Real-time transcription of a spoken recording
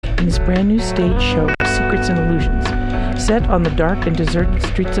in his brand new stage show, Secrets and Illusions. Set on the dark and deserted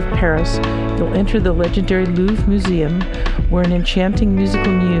streets of Paris, you'll enter the legendary Louvre Museum, where an enchanting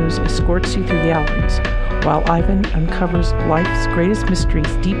musical muse escorts you through the alleys, while Ivan uncovers life's greatest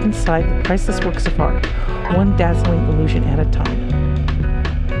mysteries deep inside the priceless works of art, one dazzling illusion at a time.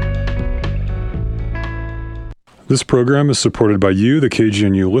 This program is supported by you, the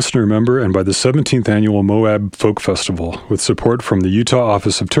KGNU listener member, and by the 17th Annual Moab Folk Festival, with support from the Utah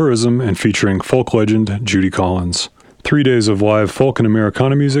Office of Tourism and featuring folk legend Judy Collins. 3 days of live folk and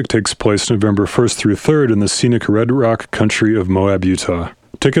Americana music takes place November 1st through 3rd in the scenic Red Rock country of Moab, Utah.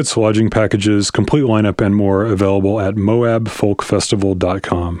 Tickets, lodging packages, complete lineup, and more available at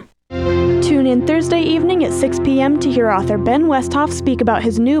moabfolkfestival.com. Tune in Thursday evening at 6 p.m. to hear author Ben Westhoff speak about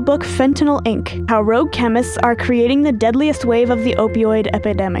his new book, Fentanyl Inc., how rogue chemists are creating the deadliest wave of the opioid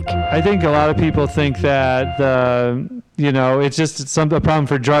epidemic. I think a lot of people think that it's just a problem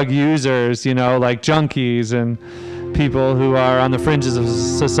for drug users, like junkies and people who are on the fringes of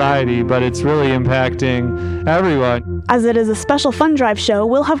society, but it's really impacting everyone. As it is a special fund drive show,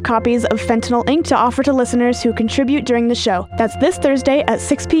 we'll have copies of Fentanyl Inc. to offer to listeners who contribute during the show. That's this Thursday at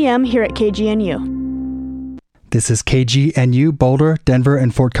 6 p.m. here at KGNU. This is KGNU, Boulder, Denver,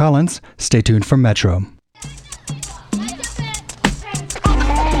 and Fort Collins. Stay tuned for Metro.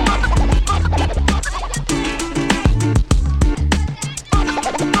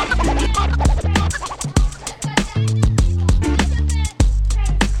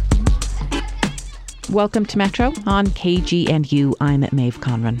 Welcome to Metro on KGNU. I'm Maeve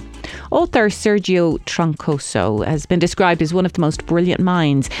Conran. Author Sergio Troncoso has been described as one of the most brilliant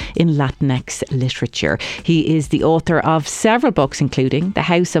minds in Latinx literature. He is the author of several books, including The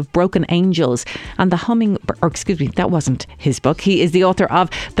House of Broken Angels and that wasn't his book. He is the author of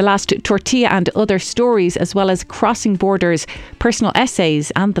The Last Tortilla and Other Stories, as well as Crossing Borders, personal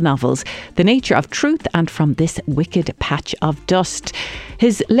essays and the novels The Nature of Truth and From This Wicked Patch of Dust.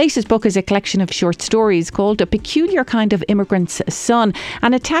 His latest book is a collection of short stories called A Peculiar Kind of Immigrant's Son,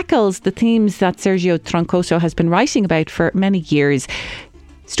 and it tackles the themes that Sergio Troncoso has been writing about for many years.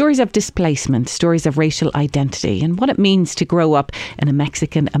 Stories of displacement, stories of racial identity, and what it means to grow up in a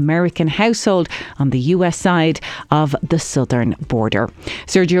Mexican-American household on the US side of the southern border.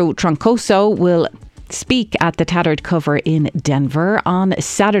 Sergio Troncoso will speak at the Tattered Cover in Denver on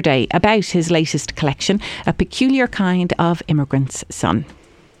Saturday about his latest collection, A Peculiar Kind of Immigrant's Son.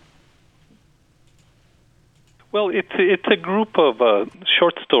 Well, it's a group of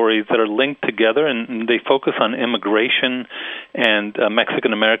short stories that are linked together, and they focus on immigration and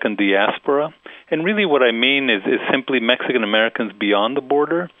Mexican-American diaspora. And really what I mean is simply Mexican-Americans beyond the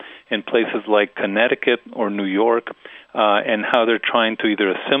border in places like Connecticut or New York, and how they're trying to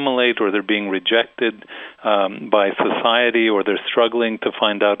either assimilate or they're being rejected by society, or they're struggling to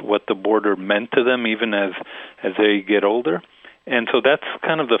find out what the border meant to them even as they get older. And so that's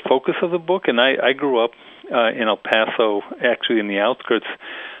kind of the focus of the book. And I grew up in El Paso, actually in the outskirts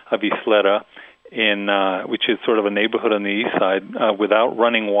of Isleta, which is sort of a neighborhood on the east side, without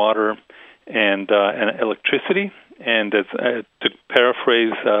running water and electricity. And to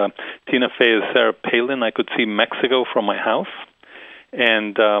paraphrase Tina Fey's Sarah Palin, I could see Mexico from my house.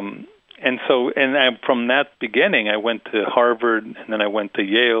 And from that beginning, I went to Harvard, and then I went to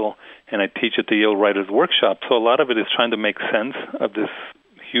Yale, and I teach at the Yale Writers Workshop. So a lot of it is trying to make sense of this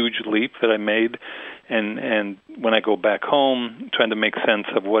huge leap that I made, and when I go back home, trying to make sense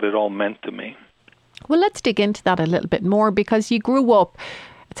of what it all meant to me. Well, let's dig into that a little bit more, because you grew up,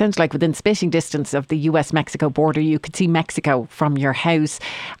 it sounds like, within spitting distance of the US-Mexico border. You could see Mexico from your house,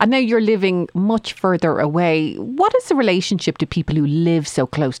 and now you're living much further away. What is the relationship to people who live so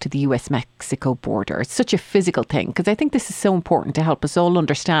close to the US-Mexico border? It's such a physical thing, because I think this is so important to help us all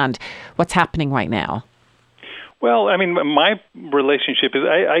understand what's happening right now. Well, I mean, my relationship is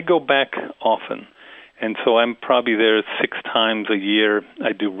I go back often, and so I'm probably there 6 times a year.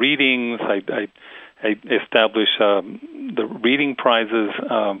 I do readings. I establish the reading prizes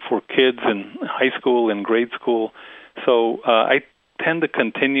for kids in high school and grade school. So I tend to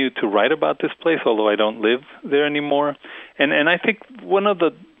continue to write about this place, although I don't live there anymore. And I think one of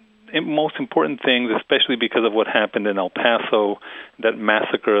the most important things, especially because of what happened in El Paso, that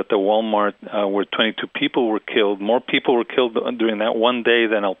massacre at the Walmart where 22 people were killed, more people were killed during that one day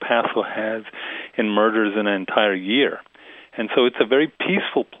than El Paso has in murders in an entire year. And so it's a very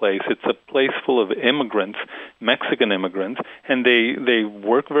peaceful place. It's a place full of immigrants, Mexican immigrants, and they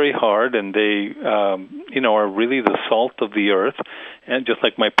work very hard, and they are really the salt of the earth, and just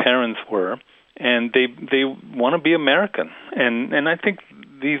like my parents were, and they want to be American. And I think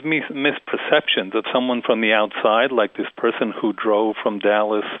these misperceptions of someone from the outside, like this person who drove from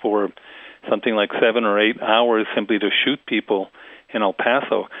Dallas for something like 7 or 8 hours simply to shoot people in El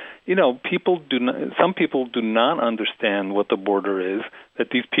Paso. Some people do not understand what the border is, that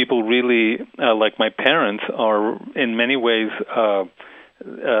these people really, like my parents, are in many ways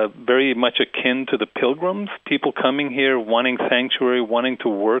very much akin to the pilgrims, people coming here wanting sanctuary, wanting to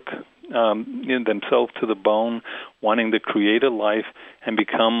work themselves to the bone, wanting to create a life and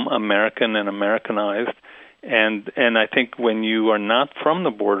become American and Americanized. And I think when you are not from the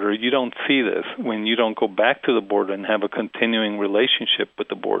border, you don't see this. When you don't go back to the border and have a continuing relationship with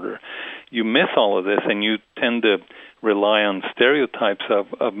the border, you miss all of this, and you tend to rely on stereotypes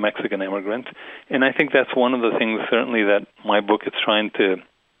of Mexican immigrants. And I think that's one of the things, certainly, that my book is trying to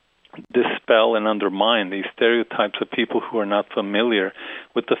dispel and undermine, these stereotypes of people who are not familiar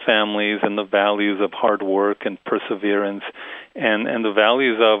with the families and the values of hard work and perseverance and the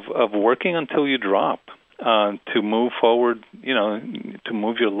values of working until you drop. To move forward, to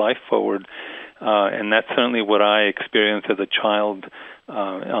move your life forward. And that's certainly what I experienced as a child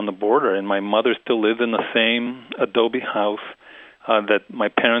on the border. And my mother still lived in the same adobe house that my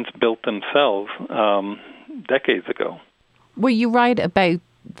parents built themselves decades ago. Well, you write about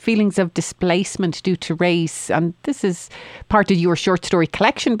feelings of displacement due to race, and this is part of your short story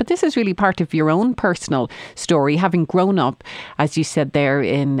collection, but this is really part of your own personal story, having grown up, as you said there,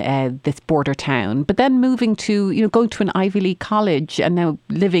 in this border town, but then moving to, going to an Ivy League college and now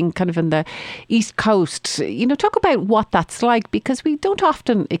living kind of in the East Coast. Talk about what that's like, because we don't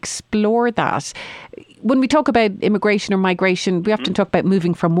often explore that. When we talk about immigration or migration, we often talk about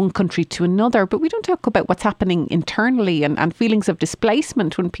moving from one country to another, but we don't talk about what's happening internally and feelings of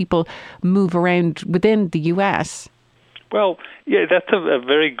displacement when people move around within the U.S. Well, yeah, that's a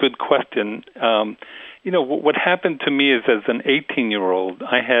very good question. What happened to me is, as an 18-year-old,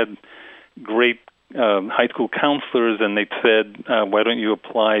 I had great high school counselors, and they said, why don't you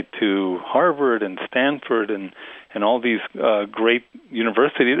apply to Harvard and Stanford and all these great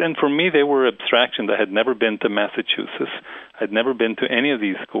universities. And for me, they were abstractions. I had never been to Massachusetts. I'd never been to any of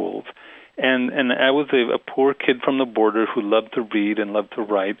these schools. And I was a poor kid from the border who loved to read and loved to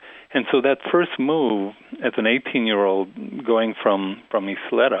write. And so that first move as an 18-year-old, going from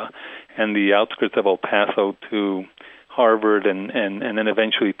Isleta and the outskirts of El Paso to Harvard and then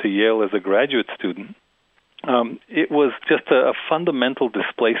eventually to Yale as a graduate student, it was just a fundamental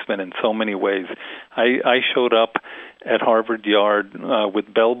displacement in so many ways. I showed up at Harvard Yard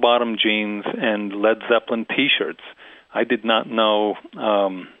with bell-bottom jeans and Led Zeppelin T-shirts. I did not know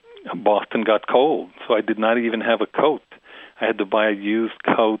Boston got cold, so I did not even have a coat. I had to buy a used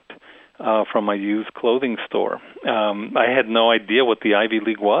coat from a used clothing store. I had no idea what the Ivy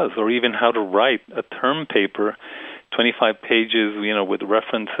League was, or even how to write a term paper, 25 pages, with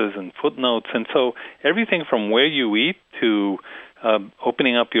references and footnotes. And so everything from where you eat to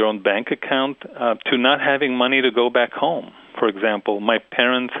opening up your own bank account to not having money to go back home. For example, my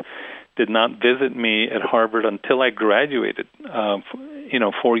parents did not visit me at Harvard until I graduated,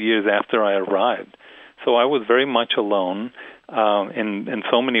 4 years after I arrived. So I was very much alone in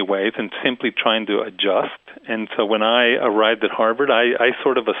so many ways and simply trying to adjust. And so when I arrived at Harvard, I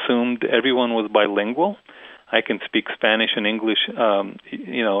sort of assumed everyone was bilingual. I can speak Spanish and English,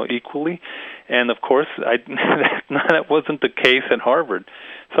 equally. And of course, that wasn't the case at Harvard.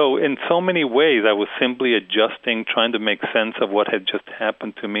 So in so many ways, I was simply adjusting, trying to make sense of what had just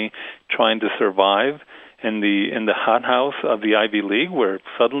happened to me, trying to survive in the hothouse of the Ivy League, where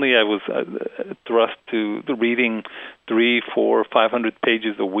suddenly I was thrust to reading 300, 400, 500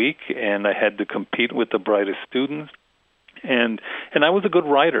 pages a week, and I had to compete with the brightest students. And I was a good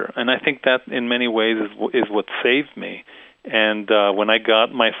writer, and I think that in many ways is what saved me. And when I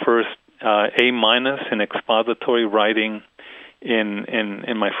got my first A- in expository writing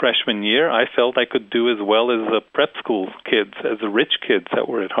in my freshman year, I felt I could do as well as the prep school kids, as the rich kids that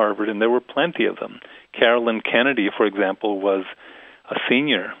were at Harvard, and there were plenty of them. Carolyn Kennedy, for example, was a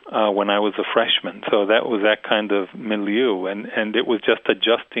senior when I was a freshman, so that was that kind of milieu, and it was just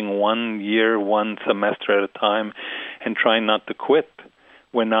adjusting 1 year, one semester at a time, and trying not to quit.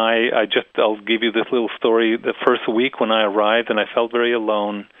 When I'll give you this little story. The first week when I arrived, and I felt very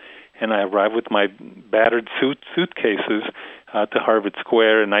alone, and I arrived with my battered suitcases to Harvard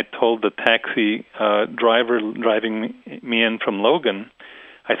Square, and I told the taxi driver driving me in from Logan,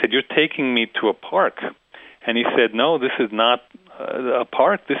 I said, "You're taking me to a park." And he said, "No, this is not a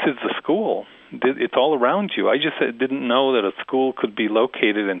park. This is the school. It's all around you." I just didn't know that a school could be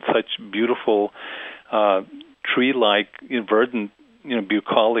located in such beautiful, tree-like, verdant,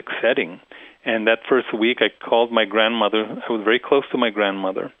 bucolic setting. And that first week, I called my grandmother. I was very close to my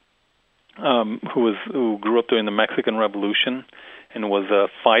grandmother, who grew up during the Mexican Revolution and was a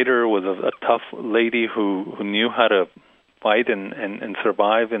fighter, was a tough lady who knew how to fight and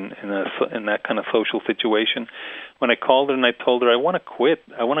survive in that kind of social situation. When I called her and I told her, I want to quit.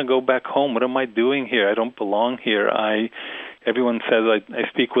 I want to go back home. What am I doing here? I don't belong here. Everyone says I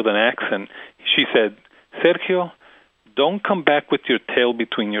speak with an accent. She said, Sergio, don't come back with your tail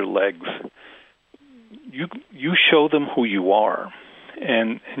between your legs. You show them who you are.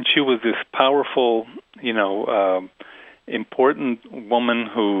 And she was this powerful, important woman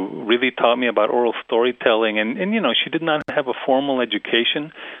who really taught me about oral storytelling. And she did not have a formal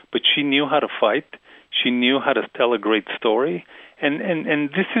education, but she knew how to fight. She knew how to tell a great story. And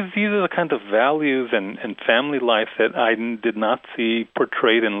these are the kind of values and family life that I did not see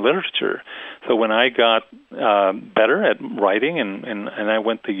portrayed in literature. So when I got better at writing and I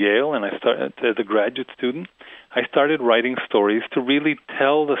went to Yale and I started as a graduate student, I started writing stories to really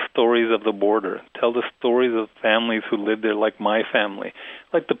tell the stories of the border, tell the stories of families who lived there like my family,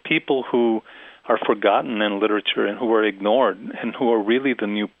 like the people who are forgotten in literature and who are ignored and who are really the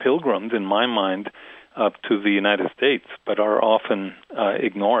new pilgrims, in my mind, to the United States, but are often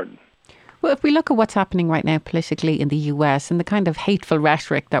ignored. Well, if we look at what's happening right now politically in the US and the kind of hateful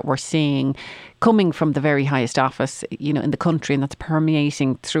rhetoric that we're seeing coming from the very highest office, in the country, and that's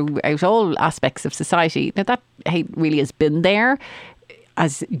permeating throughout all aspects of society. Now, that hate really has been there.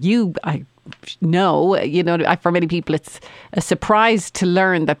 As I know, for many people, it's a surprise to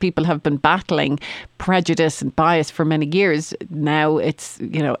learn that people have been battling prejudice and bias for many years. Now it's,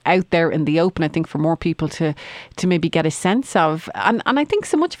 out there in the open, I think, for more people to maybe get a sense of. And I think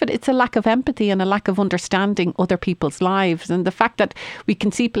so much of it, it's a lack of empathy and a lack of understanding other people's lives. And the fact that we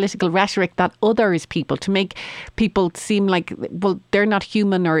can see political rhetoric that others people, to make people seem like, well, they're not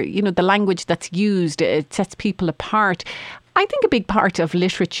human, or, the language that's used, it sets people apart. I think a big part of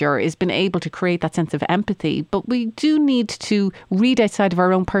literature is being able to create that sense of empathy, but we do need to read outside of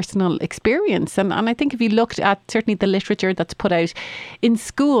our own personal experience. And I think if you looked at certainly the literature that's put out in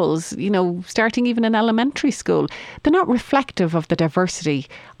schools, starting even in elementary school, they're not reflective of the diversity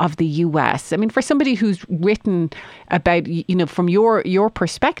of the US. I mean, for somebody who's written about, from your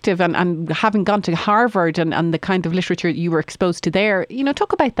perspective and having gone to Harvard and the kind of literature you were exposed to there,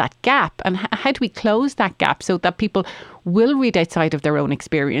 talk about that gap and how do we close that gap so that people will read outside of their own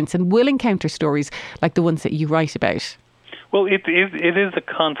experience and will encounter stories like the ones that you write about? Well, it is a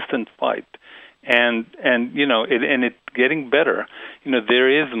constant fight, and it's getting better.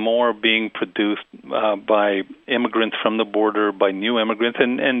 There is more being produced by immigrants from the border, by new immigrants,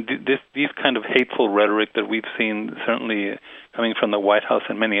 and these kind of hateful rhetoric that we've seen certainly coming from the White House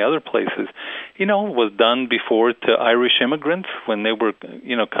and many other places, was done before to Irish immigrants when they were,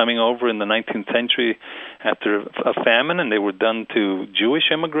 coming over in the 19th century after a famine, and they were done to Jewish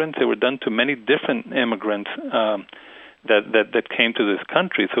immigrants. They were done to many different immigrants that came to this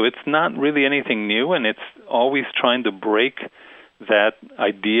country. So it's not really anything new, and it's always trying to break that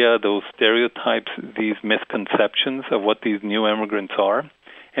idea, those stereotypes, these misconceptions of what these new immigrants are.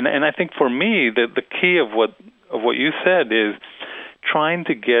 And I think for me, the key of what you said is trying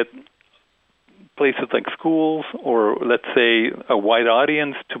to get places like schools or, let's say, a wide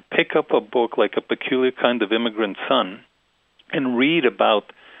audience to pick up a book like A Peculiar Kind of Immigrant Son and read about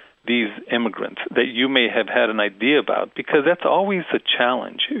these immigrants that you may have had an idea about, because that's always a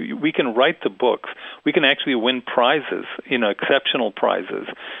challenge. We can write the books. We can actually win prizes, exceptional prizes.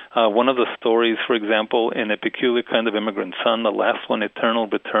 One of the stories, for example, in A Peculiar Kind of Immigrant Son, the last one, Eternal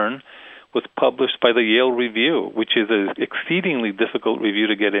Return, was published by the Yale Review, which is an exceedingly difficult review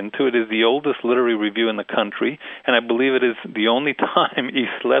to get into. It is the oldest literary review in the country, and I believe it is the only time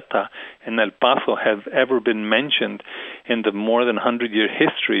Isleta and El Paso has ever been mentioned in the more than 100-year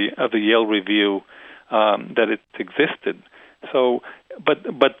history of the Yale Review that it existed. So,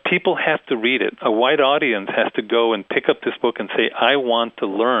 but people have to read it. A wide audience has to go and pick up this book and say, I want to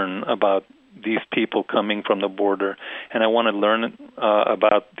learn about these people coming from the border, and I want to learn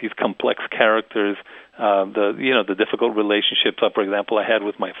about these complex characters, the difficult relationships, for example, I had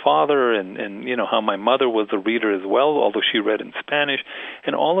with my father, and how my mother was a reader as well, although she read in Spanish,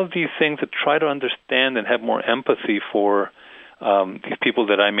 and all of these things to try to understand and have more empathy for these people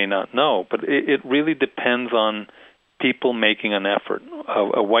that I may not know. But it really depends on people making an effort,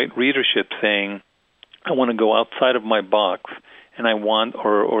 a white readership saying, I want to go outside of my box, and I want,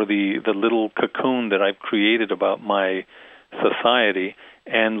 or the little cocoon that I've created about my society,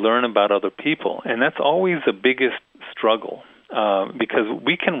 and learn about other people. And that's always the biggest struggle, because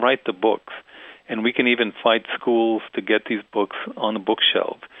we can write the books, and we can even fight schools to get these books on the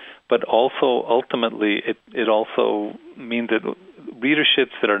bookshelf. but also ultimately it also means that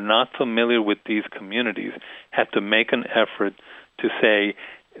readerships that are not familiar with these communities have to make an effort to say,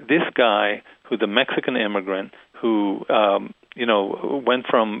 this guy who's a Mexican immigrant who went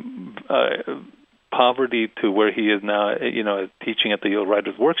from poverty to where he is now, teaching at the Yale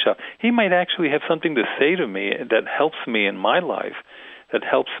Writers Workshop, he might actually have something to say to me that helps me in my life, that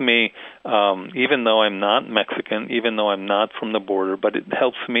helps me, even though I'm not Mexican, even though I'm not from the border, but it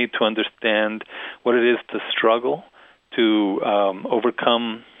helps me to understand what it is to struggle, to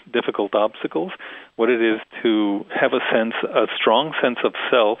overcome difficult obstacles, what it is to have a strong sense of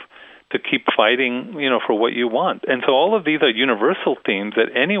self, to keep fighting, for what you want. And so all of these are universal themes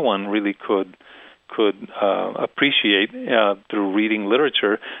that anyone really could appreciate through reading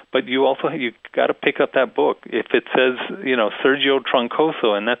literature. But you got to pick up that book. If it says, Sergio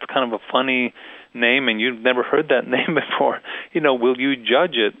Troncoso, and that's kind of a funny name, and you've never heard that name before, will you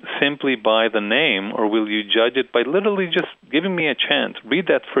judge it simply by the name, or will you judge it by literally just giving me a chance, read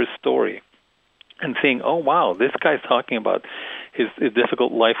that first story, and seeing, oh, wow, this guy's talking about his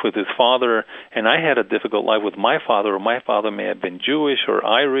difficult life with his father, and I had a difficult life with my father, or my father may have been Jewish or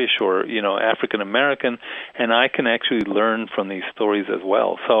Irish or, African American, and I can actually learn from these stories as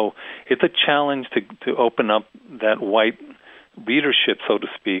well. So it's a challenge to open up that white readership, so to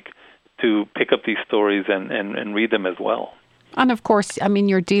speak, to pick up these stories and read them as well. And of course,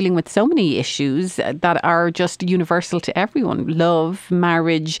 you're dealing with so many issues that are just universal to everyone. Love,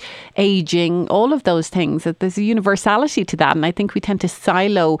 marriage, aging, all of those things. That there's a universality to that. And I think we tend to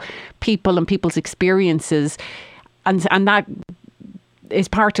silo people and people's experiences. And that is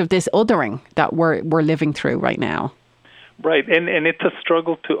part of this othering that we're living through right now. Right. And it's a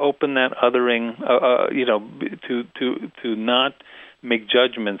struggle to open that othering, to not make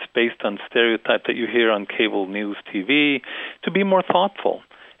judgments based on stereotypes that you hear on cable news TV, to be more thoughtful.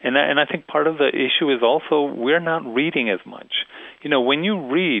 And I think part of the issue is also we're not reading as much. When you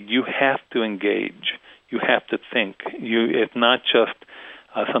read, you have to engage. You have to think. It's not just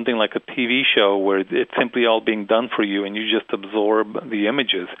something like a TV show where it's simply all being done for you and you just absorb the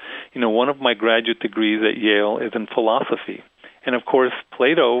images. One of my graduate degrees at Yale is in philosophy. And of course,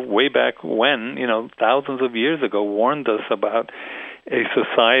 Plato, way back when, thousands of years ago, warned us about a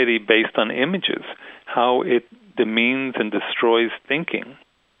society based on images, how it demeans and destroys thinking.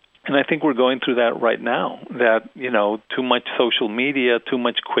 And I think we're going through that right now, that, too much social media, too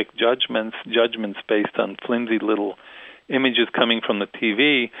much quick judgments based on flimsy little images coming from the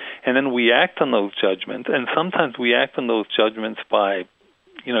TV, and then we act on those judgments. And sometimes we act on those judgments by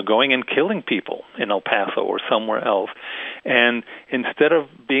going and killing people in El Paso or somewhere else. And instead of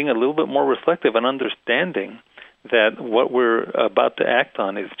being a little bit more reflective and understanding that what we're about to act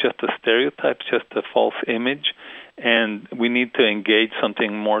on is just a stereotype, just a false image, and we need to engage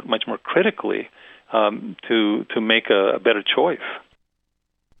something much more critically to make a better choice.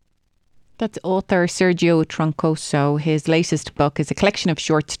 That's author Sergio Troncoso. His latest book is a collection of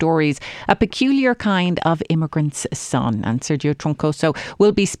short stories, A Peculiar Kind of Immigrant's Son. And Sergio Troncoso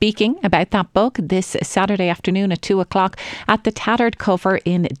will be speaking about that book this Saturday afternoon at 2:00 at the Tattered Cover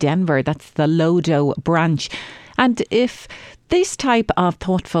in Denver. That's the Lodo branch. And if this type of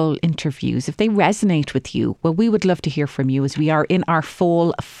thoughtful interviews, if they resonate with you, well, we would love to hear from you as we are in our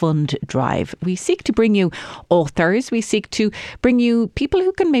fall fund drive. We seek to bring you authors. We seek to bring you people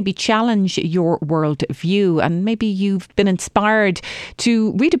who can maybe challenge your world view, and maybe you've been inspired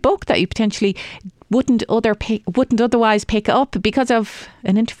to read a book that you potentially wouldn't otherwise pick up because of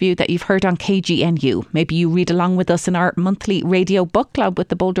an interview that you've heard on KGNU. Maybe you read along with us in our monthly radio book club with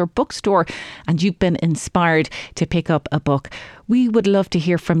the Boulder Bookstore and you've been inspired to pick up a book. We would love to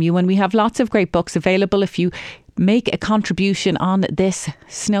hear from you, and we have lots of great books available. If you make a contribution on this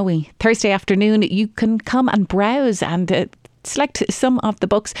snowy Thursday afternoon, you can come and browse and select some of the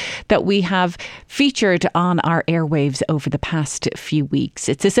books that we have featured on our airwaves over the past few weeks.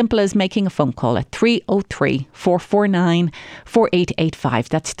 It's as simple as making a phone call at 303-449-4885.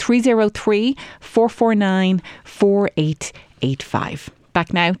 That's 303-449-4885.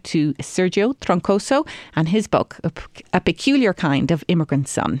 Back now to Sergio Troncoso and his book, A Peculiar Kind of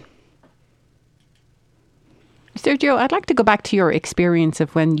Immigrant's Son. Sergio, I'd like to go back to your experience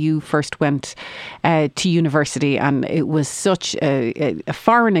of when you first went to university, and it was such a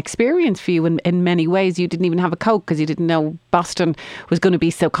foreign experience for you in many ways. You didn't even have a coat because you didn't know Boston was going to be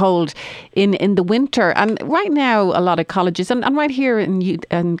so cold in the winter. And right now, a lot of colleges, and right here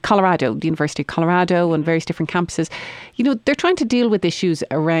in Colorado, the University of Colorado and various different campuses, they're trying to deal with issues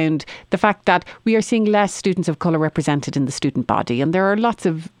around the fact that we are seeing less students of colour represented in the student body. And there are lots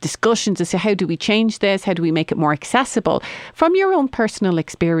of discussions as to how do we change this? How do we make it more accessible. From your own personal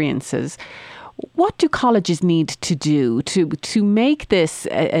experiences, what do colleges need to do to make this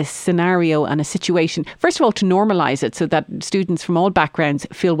a scenario and a situation, first of all, to normalise it so that students from all backgrounds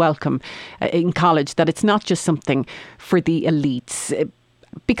feel welcome in college, that it's not just something for the elites?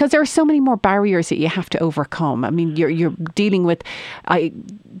 Because there are so many more barriers that you have to overcome. I mean, you're dealing with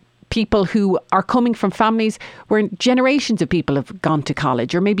people who are coming from families where generations of people have gone to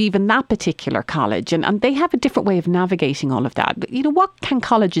college, or maybe even that particular college, and they have a different way of navigating all of that. What can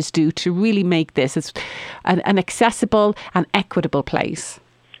colleges do to really make this an accessible and equitable place?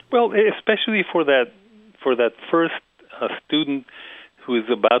 Well, especially for that first student who is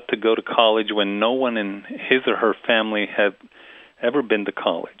about to go to college when no one in his or her family had ever been to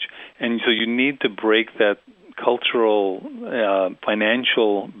college. And so you need to break that cultural,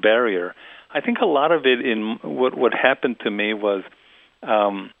 financial barrier. I think a lot of it in what happened to me was,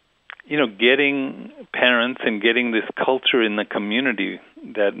 getting parents and getting this culture in the community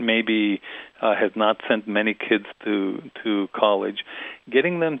that maybe has not sent many kids to college,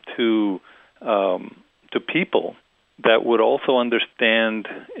 getting them to people that would also understand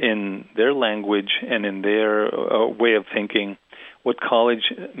in their language and in their way of thinking what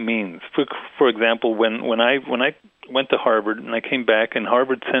college means. For example, when I went to Harvard and I came back, and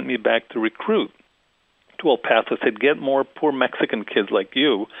Harvard sent me back to recruit to El Paso, said, get more poor Mexican kids like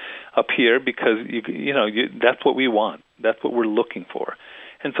you up here because that's what we want. That's what we're looking for.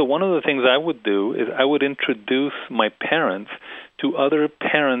 And so one of the things I would do is I would introduce my parents to other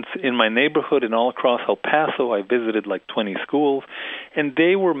parents in my neighborhood and all across El Paso. I visited like 20 schools, and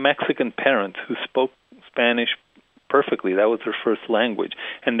they were Mexican parents who spoke Spanish perfectly. That was their first language.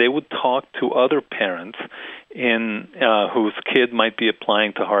 And they would talk to other parents whose kid might be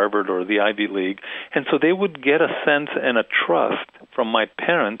applying to Harvard or the Ivy League. And so they would get a sense and a trust from my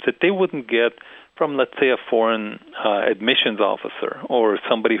parents that they wouldn't get from, let's say, a foreign admissions officer or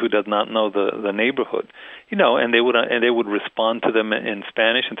somebody who does not know the neighborhood. And they would respond to them in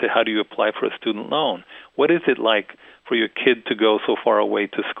Spanish and say, how do you apply for a student loan? What is it like for your kid to go so far away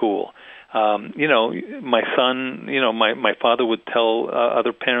to school? My son, my father would tell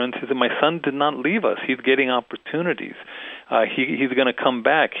other parents, he said, my son did not leave us. He's getting opportunities. He's going to come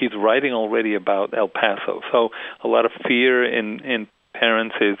back. He's writing already about El Paso. So a lot of fear in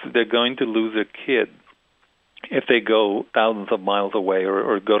parents is they're going to lose their kid if they go thousands of miles away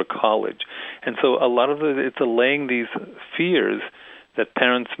or go to college. And so a lot of it's allaying these fears that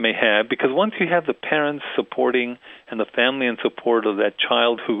parents may have, because once you have the parents supporting and the family in support of that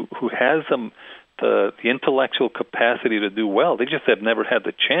child who has the intellectual capacity to do well, they just have never had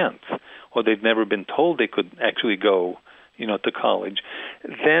the chance, or they've never been told they could actually go, to college,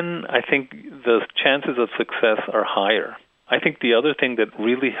 then I think the chances of success are higher. I think the other thing that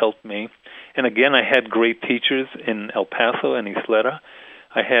really helped me, and again, I had great teachers in El Paso and Isleta.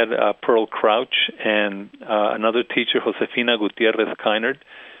 I had Pearl Crouch and another teacher, Josefina Gutierrez Keinert,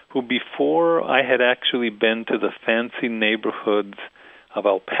 who before I had actually been to the fancy neighborhoods of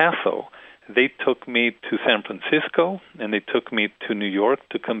El Paso, they took me to San Francisco and they took me to New York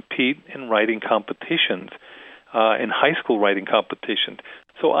to compete in writing competitions, in high school writing competitions.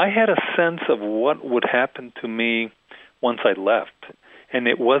 So I had a sense of what would happen to me once I left. And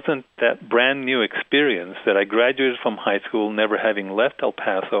it wasn't that brand new experience that I graduated from high school, never having left El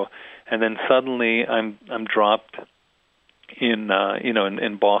Paso, and then suddenly I'm dropped in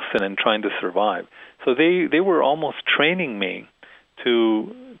in Boston and trying to survive. So they were almost training me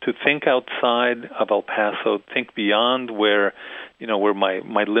to think outside of El Paso, think beyond where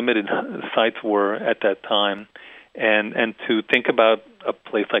my limited sights were at that time, and to think about a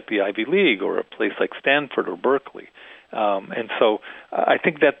place like the Ivy League or a place like Stanford or Berkeley. And so I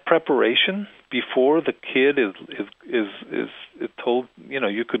think that preparation before the kid is told,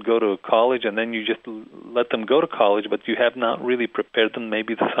 you could go to college, and then you just let them go to college, but you have not really prepared them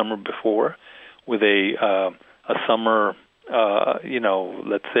maybe the summer before with a summer,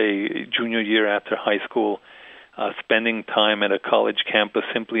 let's say junior year after high school, spending time at a college campus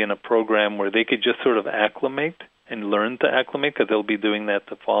simply in a program where they could just sort of acclimate and learn to acclimate, because they'll be doing that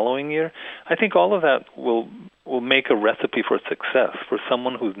the following year. I think all of that will make a recipe for success for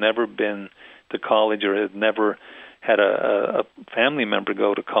someone who's never been to college or has never had a family member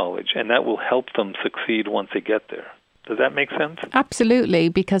go to college, and that will help them succeed once they get there. Does that make sense? Absolutely,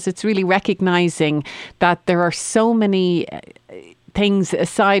 because it's really recognizing that there are so many things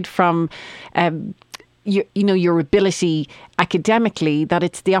aside from your ability academically, that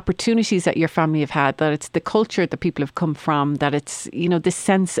it's the opportunities that your family have had, that it's the culture that people have come from, that it's, this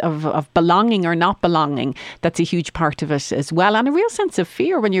sense of belonging or not belonging, that's a huge part of it as well. And a real sense of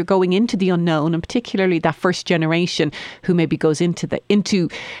fear when you're going into the unknown, and particularly that first generation who maybe goes into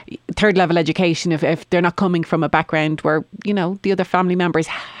third level education if they're not coming from a background where, the other family members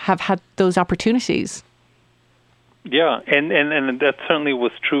have had those opportunities. Yeah, and that certainly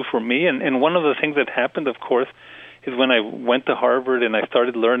was true for me. And one of the things that happened, of course, is when I went to Harvard and I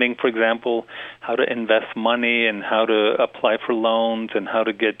started learning, for example, how to invest money and how to apply for loans and how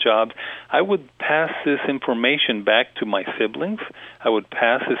to get jobs, I would pass this information back to my siblings. I would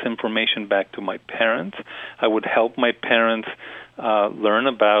pass this information back to my parents. I would help my parents learn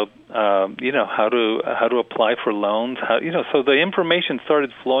about how to apply for loans. So the information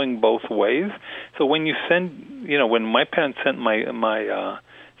started flowing both ways. So when you when my parents sent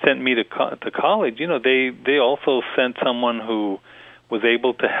sent me to college, they also sent someone who was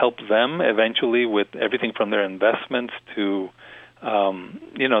able to help them eventually with everything from their investments to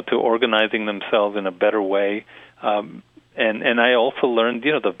to organizing themselves in a better way. And I also learned,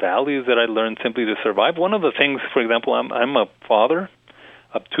 the values that I learned simply to survive. One of the things, for example, I'm a father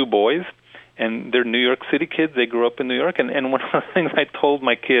of 2 boys, and they're New York City kids. They grew up in New York. And one of the things I told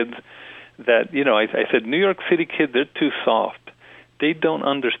my kids that, I said, New York City kids, they're too soft. They don't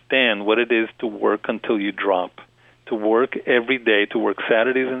understand what it is to work until you drop, to work every day, to work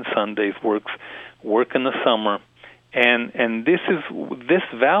Saturdays and Sundays, work in the summer. And this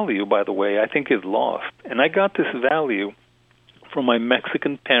value, by the way, I think is lost. And I got this value from my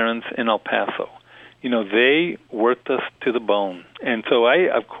Mexican parents in El Paso. They worked us to the bone. And so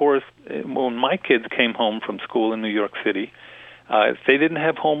of course, when my kids came home from school in New York City, if they didn't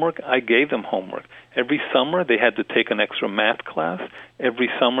have homework, I gave them homework. Every summer, they had to take an extra math class. Every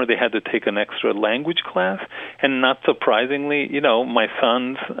summer, they had to take an extra language class. And not surprisingly, my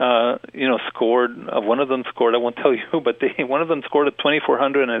sons, scored. One of them scored, I won't tell you, but one of them scored a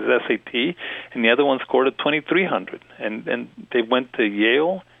 2,400 in his SAT, and the other one scored a 2,300. And they went to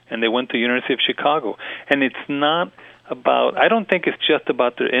Yale, and they went to University of Chicago. And it's not about, I don't think it's just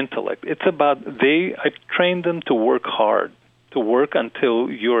about their intellect. It's about, I trained them to work hard, to work until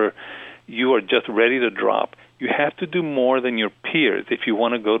you are just ready to drop. You have to do more than your peers if you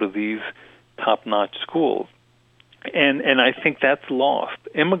want to go to these top-notch schools. And I think that's lost.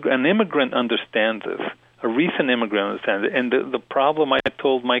 An immigrant understands this. A recent immigrant understands it. And the problem I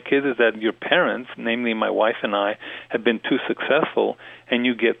told my kids is that your parents, namely my wife and I, have been too successful, and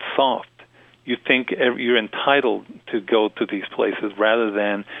you get soft. You think you're entitled to go to these places rather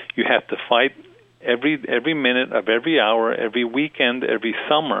than you have to fight every minute of every hour, every weekend, every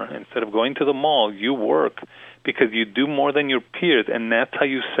summer. Instead of going to the mall, you work because you do more than your peers, and that's how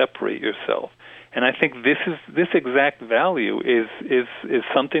you separate yourself. And I think this exact value is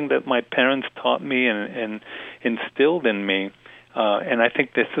something that my parents taught me and instilled in me. And I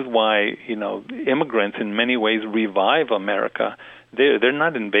think this is why immigrants in many ways revive America. They're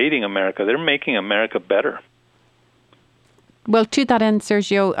not invading America; they're making America better. Well, to that end,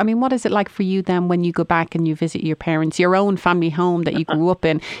 Sergio, I mean, what is it like for you then when you go back and you visit your parents, your own family home that you grew up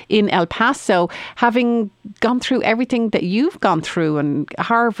in El Paso, having gone through everything that you've gone through, and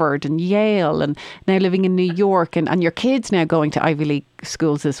Harvard and Yale, and now living in New York, and your kids now going to Ivy League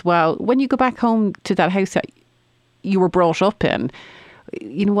schools as well. When you go back home to that house that you were brought up in,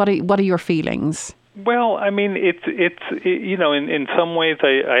 what are your feelings? Well, I mean, it's in some ways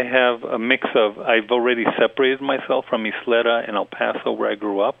I have a mix of, I've already separated myself from Isleta and El Paso where I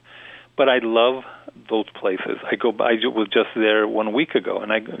grew up, but I love those places. I was just there 1 week ago,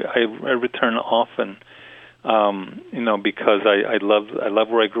 and I return often, because I love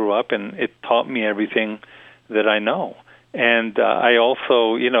where I grew up, and it taught me everything that I know. And I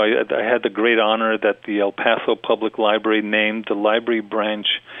also, I had the great honor that the El Paso Public Library named the library branch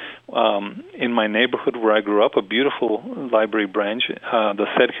in my neighborhood where I grew up, a beautiful library branch, the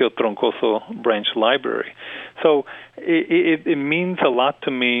Sergio Troncoso Branch Library. So it means a lot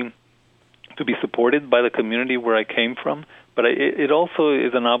to me to be supported by the community where I came from, but it also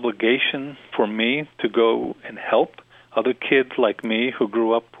is an obligation for me to go and help other kids like me who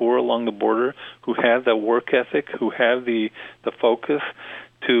grew up poor along the border, who have that work ethic, who have the focus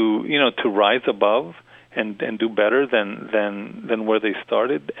to rise above and do better than where they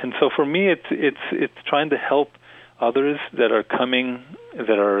started. And so for me, it's trying to help others that are coming,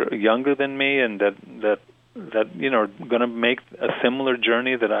 that are younger than me, and that are going to make a similar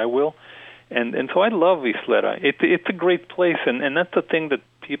journey that I will. And so I love Isleta. It's a great place, and that's the thing that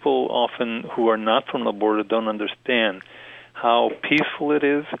people often who are not from the border don't understand, how peaceful it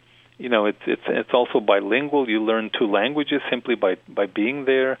is. It's also bilingual. You learn 2 languages simply by being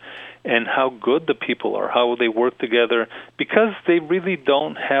there, and how good the people are, how they work together, because they really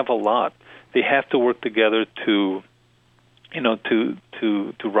don't have a lot. They have to work together to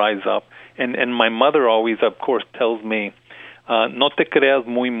rise up. And my mother always, of course, tells me, no te creas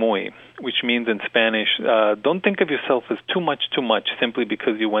muy, which means in Spanish, don't think of yourself as too much simply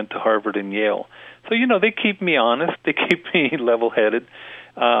because you went to Harvard and Yale. So, they keep me honest, they keep me level-headed.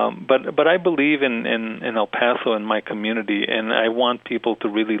 But I believe in El Paso and my community, and I want people to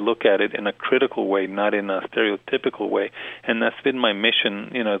really look at it in a critical way, not in a stereotypical way. And that's been my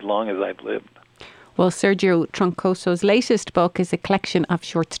mission, as long as I've lived. Well, Sergio Troncoso's latest book is a collection of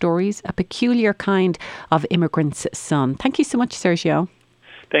short stories, A Peculiar Kind of Immigrant's Son. Thank you so much, Sergio.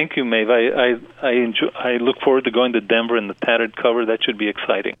 Thank you, Maeve. I look forward to going to Denver in the Tattered Cover. That should be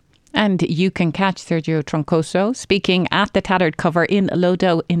exciting. And you can catch Sergio Troncoso speaking at the Tattered Cover in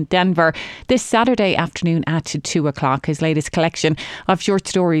Lodo in Denver this Saturday afternoon at 2:00. His latest collection of short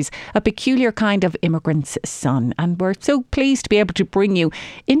stories, A Peculiar Kind of Immigrant's Son. And we're so pleased to be able to bring you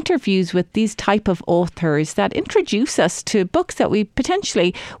interviews with these type of authors that introduce us to books that we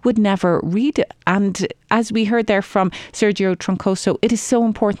potentially would never read. And as we heard there from Sergio Troncoso, it is so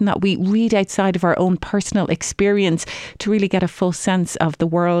important that we read outside of our own personal experience to really get a full sense of the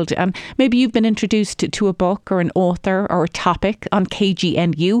world. And maybe you've been introduced to a book or an author or a topic on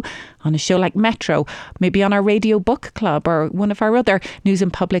KGNU, on a show like Metro, maybe on our Radio Book Club or one of our other news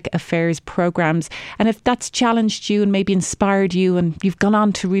and public affairs programmes. And if that's challenged you and maybe inspired you and you've gone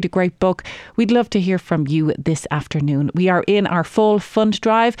on to read a great book, we'd love to hear from you this afternoon. We are in our fall fund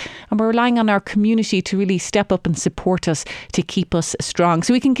drive and we're relying on our community to really step up and support us to keep us strong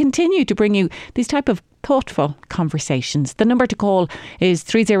so we can continue to bring you these type of thoughtful conversations. The number to call is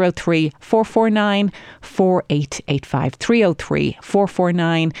 303-449-4885.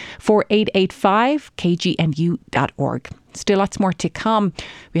 303-449-4885, kgnu.org. Still lots more to come.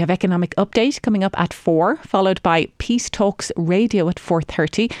 We have Economic Update coming up at 4, followed by Peace Talks Radio at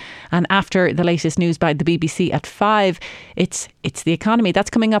 4:30. And after the latest news by the BBC at 5, it's the economy. That's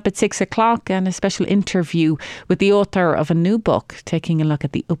coming up at 6:00, and a special interview with the author of a new book taking a look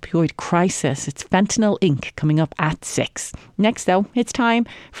at the opioid crisis. It's Fentanyl Inc. coming up at 6. Next, though, it's time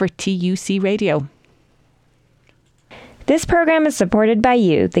for TUC Radio. This program is supported by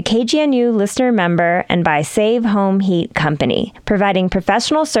you, the KGNU listener member, and by Save Home Heat Company, providing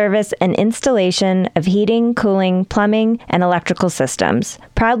professional service and installation of heating, cooling, plumbing, and electrical systems.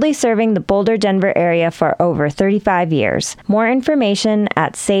 Proudly serving the Boulder, Denver area for over 35 years. More information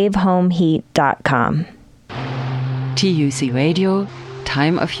at savehomeheat.com. TUC Radio,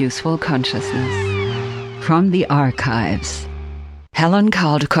 Time of Useful Consciousness. From the archives. Helen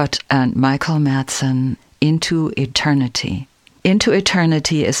Caldicott and Michael Madsen. Into Eternity. Into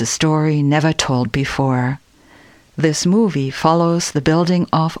Eternity is a story never told before. This movie follows the building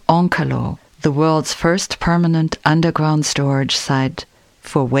of Onkelo, the world's first permanent underground storage site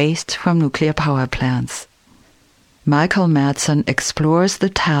for waste from nuclear power plants. Michael Madsen explores the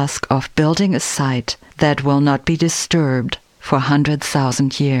task of building a site that will not be disturbed for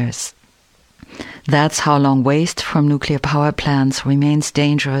 100,000 years. That's how long waste from nuclear power plants remains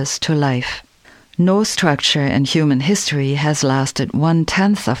dangerous to life. No structure in human history has lasted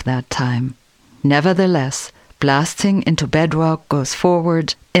 1/10 of that time. Nevertheless, blasting into bedrock goes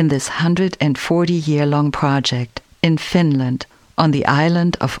forward in this 140-year-long project in Finland on the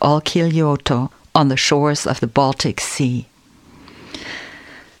island of Olkiluoto on the shores of the Baltic Sea.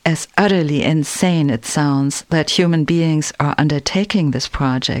 As utterly insane it sounds that human beings are undertaking this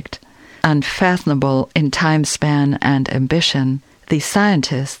project, unfathomable in time span and ambition, the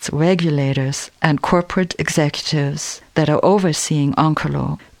scientists, regulators, and corporate executives that are overseeing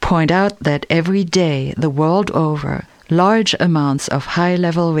Onkelo point out that every day the world over, large amounts of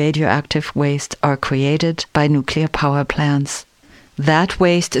high-level radioactive waste are created by nuclear power plants. That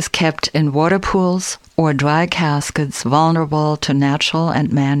waste is kept in water pools or dry caskets vulnerable to natural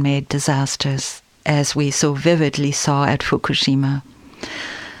and man-made disasters, as we so vividly saw at Fukushima.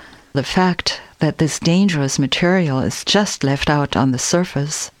 The fact that this dangerous material is just left out on the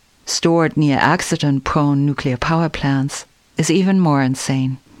surface, stored near accident-prone nuclear power plants, is even more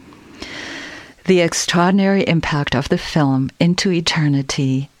insane. The extraordinary impact of the film Into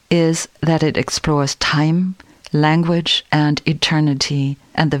Eternity is that it explores time, language, and eternity,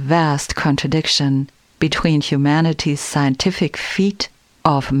 and the vast contradiction between humanity's scientific feat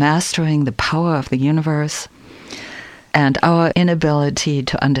of mastering the power of the universe and our inability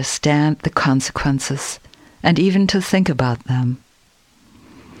to understand the consequences and even to think about them.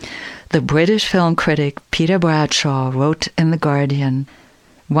 The British film critic Peter Bradshaw wrote in The Guardian,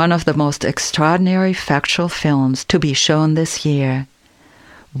 one of the most extraordinary factual films to be shown this year.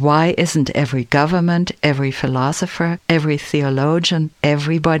 Why isn't every government, every philosopher, every theologian,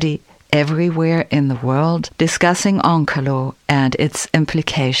 everybody, everywhere in the world discussing Onkalo and its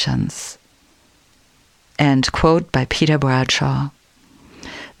implications? End quote by Peter Bradshaw.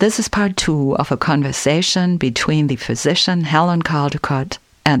 This is part 2 of a conversation between the physician Helen Caldicott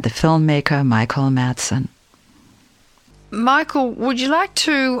and the filmmaker Michael Madsen. Michael, would you like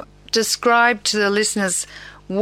to describe to the listeners